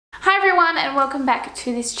Hi everyone and welcome back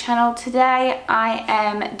to this channel. Today I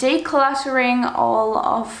am decluttering all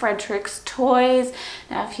of Frederick's toys.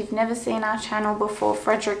 Now if you've never seen our channel before,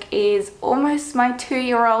 Frederick is almost my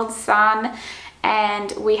 2-year-old son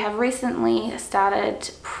and we have recently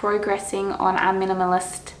started progressing on our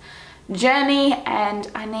minimalist journey,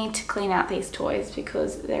 and I need to clean out these toys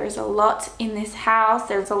because there is a lot in this house,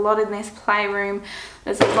 there's a lot in this playroom,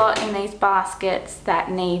 there's a lot in these baskets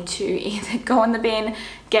that need to either go in the bin,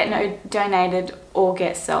 get donated or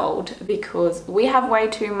get sold because we have way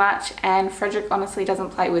too much and Frederick honestly doesn't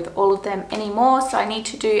play with all of them anymore, so I need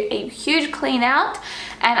to do a huge clean out,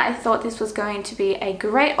 and I thought this was going to be a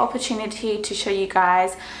great opportunity to show you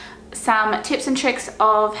guys some tips and tricks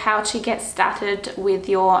of how to get started with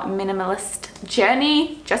your minimalist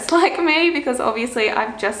journey, just like me, because obviously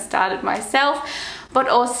I've just started myself, but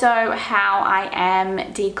also how I am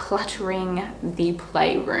decluttering the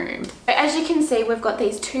playroom. As you can see, we've got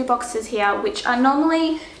these 2 boxes here, which are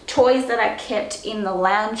normally toys that I kept in the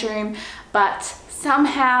lounge room, but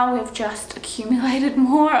somehow we've just accumulated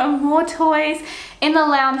more and more toys in the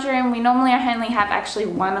lounge room. We normally only have actually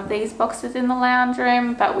 1 of these boxes in the lounge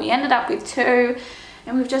room, but we ended up with 2,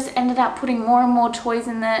 and we've just ended up putting more and more toys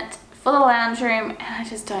in it for the lounge room, and I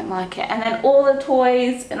just don't like it. And then all the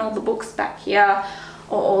toys and all the books back here are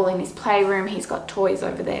all in his playroom. He's got toys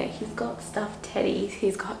over there, he's got stuffed teddies,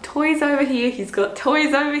 he's got toys over here, he's got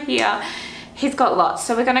toys over here. He's got lots,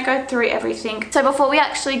 so we're going to go through everything. So before we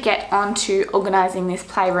actually get on to organizing this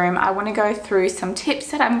playroom, I want to go through some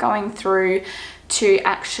tips that I'm going through to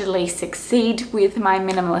actually succeed with my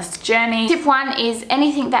minimalist journey. Tip 1 is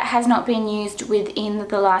anything that has not been used within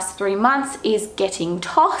the last 3 months is getting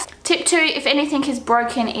tossed. Tip 2, if anything is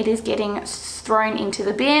broken, it is getting thrown into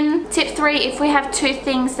the bin. Tip 3, if we have 2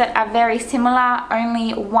 things that are very similar,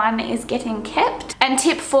 only 1 is getting kept. And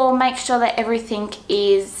tip 4, make sure that everything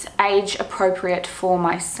is age appropriate for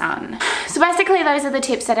my son. So basically those are the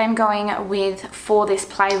tips that I'm going with for this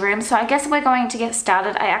playroom. So I guess we're going to get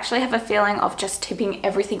started. I actually have a feeling of just tipping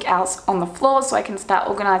everything else on the floor so I can start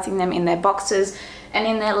organizing them in their boxes and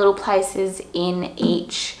in their little places in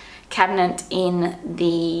each cabinet in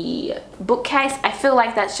the bookcase. I feel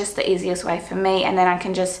like that's just the easiest way for me, and then I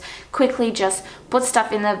can just quickly just put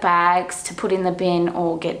stuff in the bags to put in the bin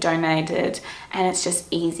or get donated, and it's just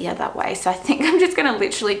easier that way. So I think I'm just going to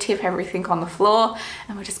literally tip everything on the floor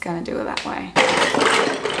and we're just going to do it that way.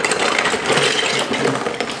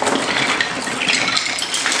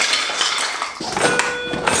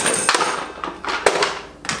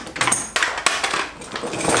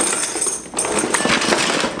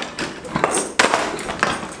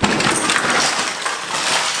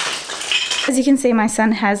 As you can see, my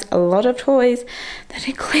son has a lot of toys that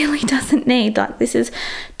he clearly doesn't need. Like, this is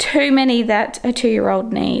too many that a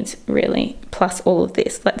 2-year-old needs, really, plus all of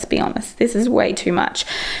this. Let's be honest, this is way too much.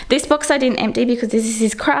 This box I didn't empty because this is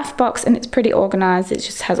his craft box and it's pretty organized. It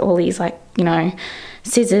just has all these, like, you know,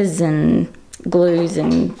 scissors and glues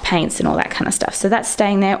and paints and all that kind of stuff, so that's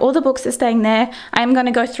staying there. All the books are staying there. I'm going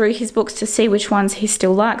to go through his books to see which ones he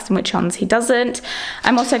still likes and which ones he doesn't.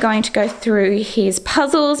 I'm also going to go through his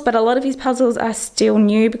puzzles, but a lot of his puzzles are still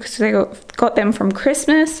new because they got them from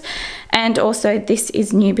Christmas, and also this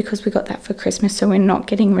is new because we got that for Christmas, so we're not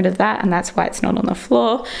getting rid of that, and that's why it's not on the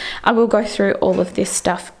floor. I will go through all of this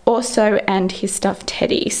stuff also, and his stuffed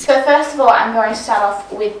teddies. So first of all, I'm going to start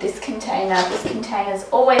off with this container. This container is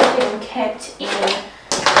always being kept in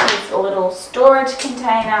his little storage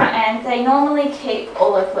container, and they normally keep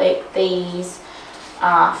all of these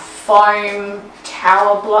foam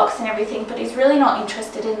tower blocks and everything, but he's really not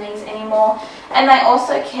interested in these anymore. And they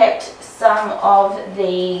also kept some of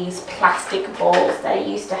these plastic balls that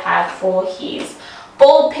he used to have for his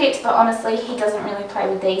ball pit, but honestly he doesn't really play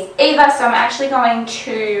with these either, so I'm actually going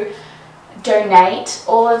to donate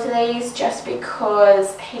all of these just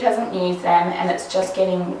because he doesn't use them and it's just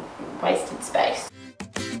getting wasted space.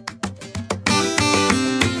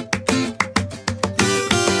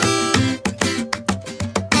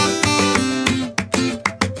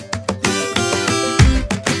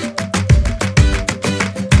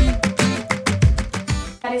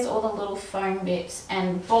 Foam bits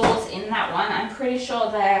and balls in that one. I'm pretty sure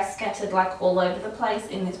they're scattered like all over the place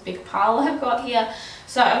in this big pile I've got here,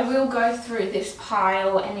 so I will go through this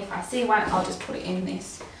pile, and if I see one I'll just put it in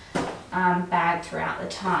this bag throughout the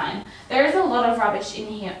time. There is a lot of rubbish in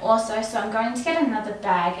here also, so I'm going to get another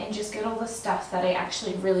bag and just get all the stuff that I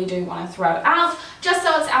actually really do want to throw out, just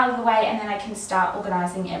so it's out of the way, and then I can start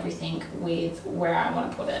organising everything with where I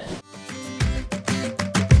want to put it.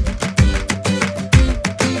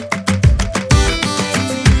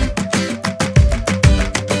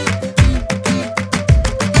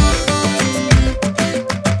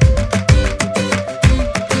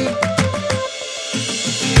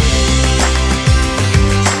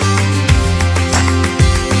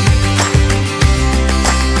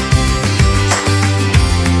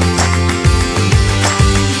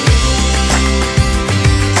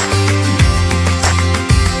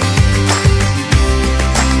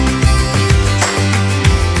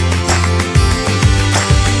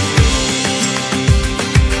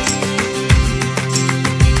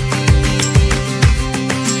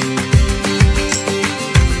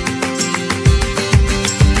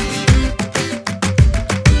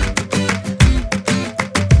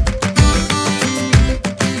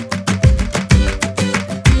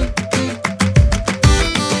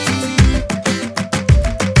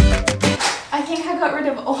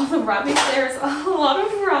 rubbish. There is a lot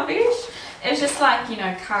of rubbish. It's just like, you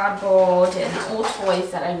know, cardboard and all toys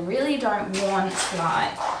that I really don't want,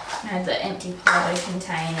 like, you know, the empty Play-Doh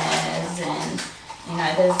containers, and, you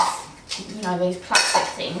know, there's, you know, these plastic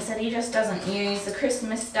things that he just doesn't use, the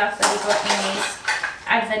Christmas stuff that he got in his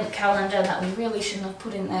advent calendar that we really shouldn't have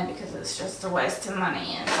put in there because it's just a waste of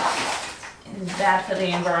money and it's bad for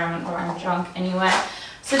the environment, buying junk anyway.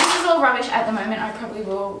 So this is all rubbish at the moment. I probably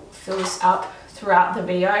will fill this up throughout the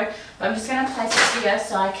video, but I'm just going to place it here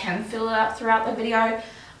so I can fill it up throughout the video.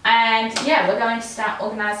 And yeah, we're going to start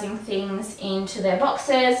organizing things into their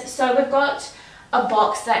boxes. So we've got a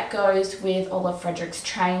box that goes with all of Frederick's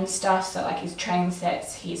train stuff, so like his train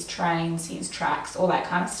sets, his trains, his tracks, all that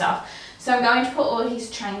kind of stuff. So I'm going to put all of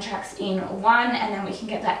his train tracks in one, and then we can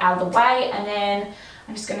get that out of the way, and then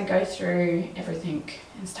I'm just going to go through everything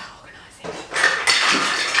and start organizing.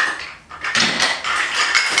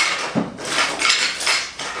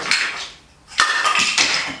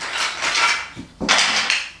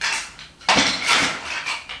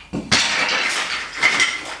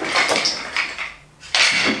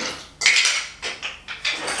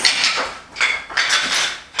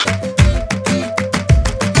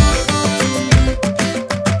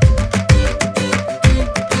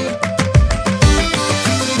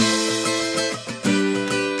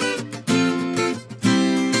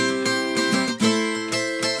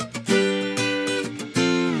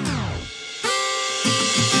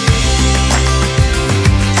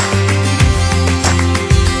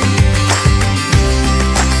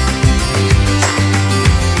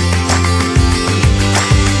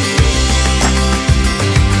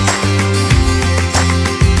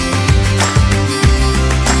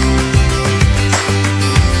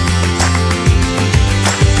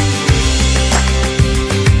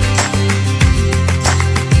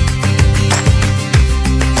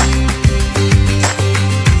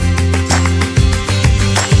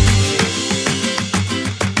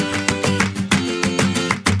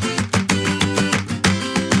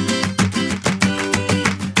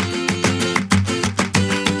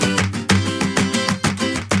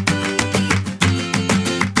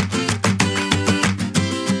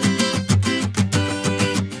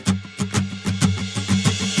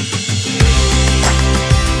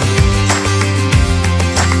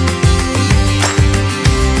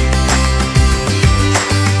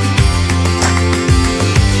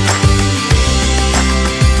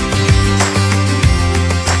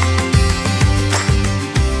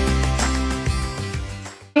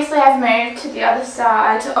 Other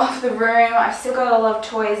side of the room. I've still got a lot of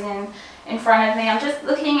toys in front of me. I'm just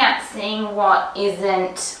looking at seeing what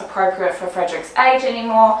isn't appropriate for Frederick's age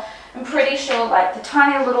anymore. I'm pretty sure like the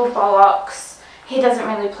tiny little blocks he doesn't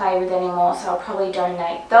really play with anymore, so I'll probably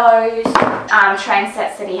donate those. Train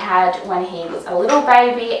sets that he had when he was a little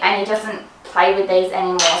baby, and he doesn't play with these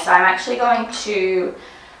anymore, so I'm actually going to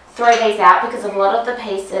throw these out because a lot of the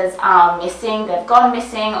pieces are missing. They've gone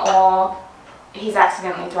missing, or he's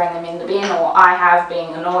accidentally thrown them in the bin, or I have,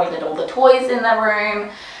 being annoyed at all the toys in the room.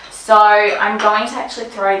 So I'm going to actually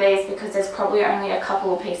throw these because there's probably only a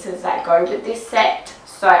couple of pieces that go with this set.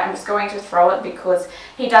 So I'm just going to throw it because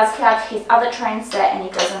he does have his other train set and he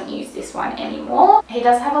doesn't use this one anymore. He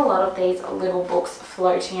does have a lot of these little books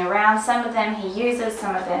floating around. Some of them he uses,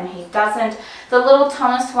 some of them he doesn't. The little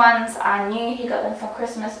Thomas ones are new. He got them for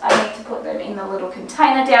Christmas. I need to put them in the little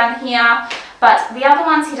container down here. But the other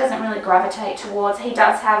ones he doesn't really gravitate towards. He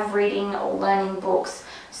does have reading or learning books.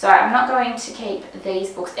 So I'm not going to keep these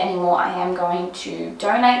books anymore. I am going to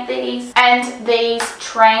donate these. And these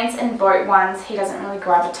trains and boat ones he doesn't really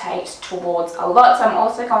gravitate towards a lot. So I'm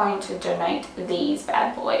also going to donate these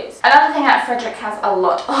bad boys. Another thing that Frederick has a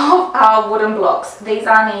lot of are wooden blocks. These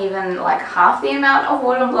aren't even like half the amount of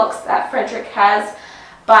wooden blocks that Frederick has.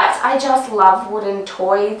 But I just love wooden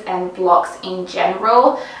toys and blocks in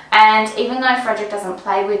general. And even though Frederick doesn't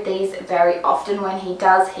play with these very often, when he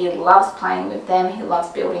does, he loves playing with them. He loves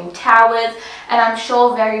building towers. And I'm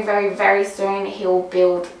sure very, very, very soon he'll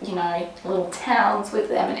build, you know, little towns with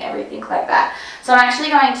them and everything like that. So I'm actually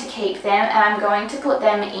going to keep them, and I'm going to put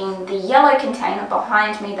them in the yellow container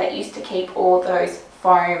behind me that used to keep all those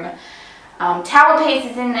foam tower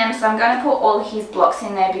pieces in them. So I'm going to put all his blocks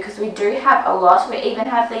in there because we do have a lot. We even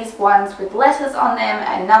have these ones with letters on them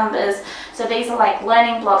and numbers. So these are like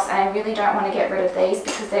learning blocks, and I really don't want to get rid of these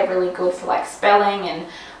because they're really good for like spelling and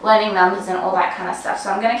learning numbers and all that kind of stuff. So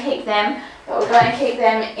I'm going to keep them, but we're going to keep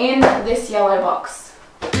them in this yellow box.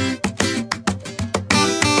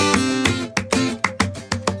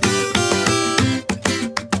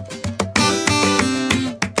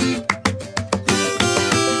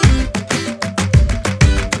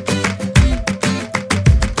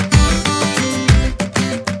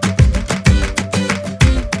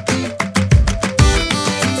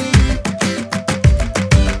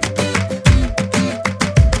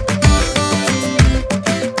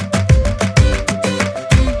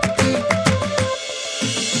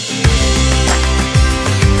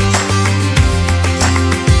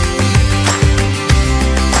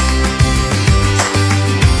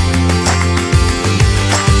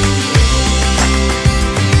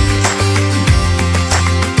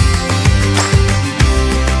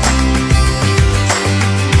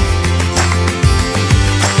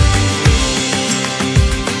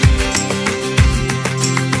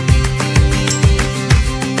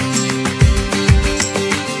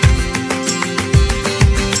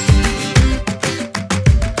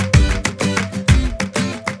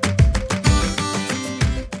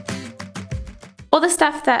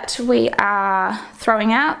 stuff that we are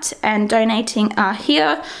throwing out and donating are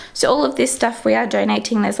here. So all of this stuff we are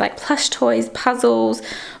donating. There's like plush toys, puzzles,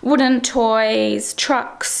 wooden toys,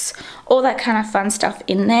 trucks, all that kind of fun stuff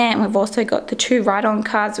in there. And we've also got the 2 ride-on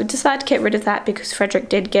cars. We decided to get rid of that because Frederick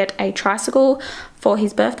did get a tricycle for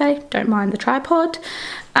his birthday. Don't mind the tripod.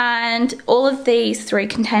 And all of these 3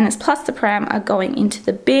 containers plus the pram are going into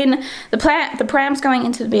the bin. The pram's going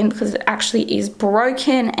into the bin because it actually is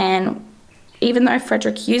broken, and even though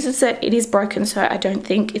Frederick uses it, it is broken, so I don't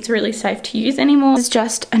think it's really safe to use anymore. This is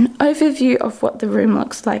just an overview of what the room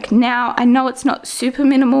looks like now. I know it's not super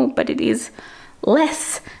minimal, but it is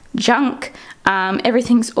less junk.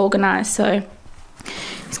 Everything's organized, so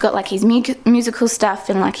he's got like his musical stuff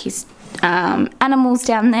and like his animals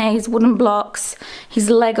down there, his wooden blocks,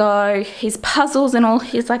 his Lego, his puzzles and all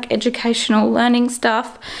his like educational learning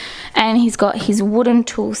stuff. And he's got his wooden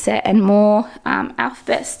tool set and more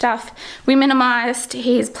alphabet stuff. We minimized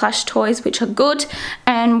his plush toys, which are good,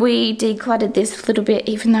 and we decluttered this a little bit,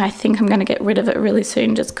 even though I think I'm going to get rid of it really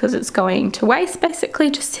soon just because it's going to waste,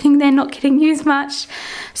 basically, just sitting there not getting used much.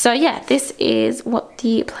 So yeah, this is what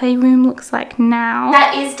the playroom looks like now.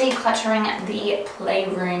 That is decluttering the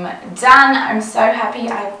playroom done. I'm so happy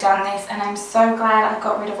I've done this, and I'm so glad I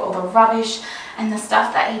got rid of all the rubbish and the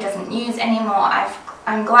stuff that he doesn't use anymore.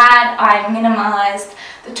 I'm glad I minimized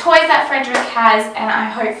the toys that Frederick has, and I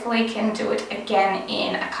hopefully can do it again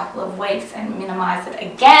in a couple of weeks and minimize it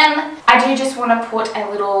again. I do just want to put a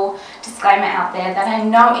little disclaimer out there that I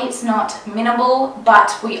know it's not minimal,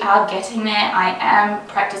 but we are getting there. I am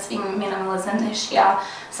practicing minimalism this year,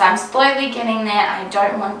 so I'm slowly getting there. I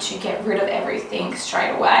don't want to get rid of everything straight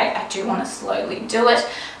away. I do want to slowly do it.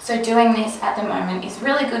 So doing this at the moment is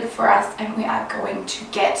really good for us, and we are going to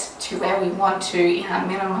get to where we want to in our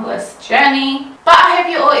minimalist journey. But I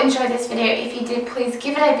hope you all enjoyed this video. If you did, please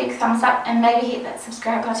give it a big thumbs up and maybe hit that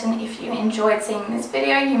subscribe button if you enjoyed seeing this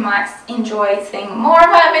video. You might enjoy seeing more of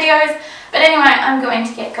our videos. But anyway, I'm going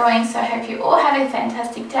to get going, so I hope you all have a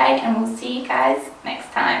fantastic day, and we'll see you guys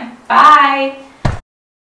next time. Bye!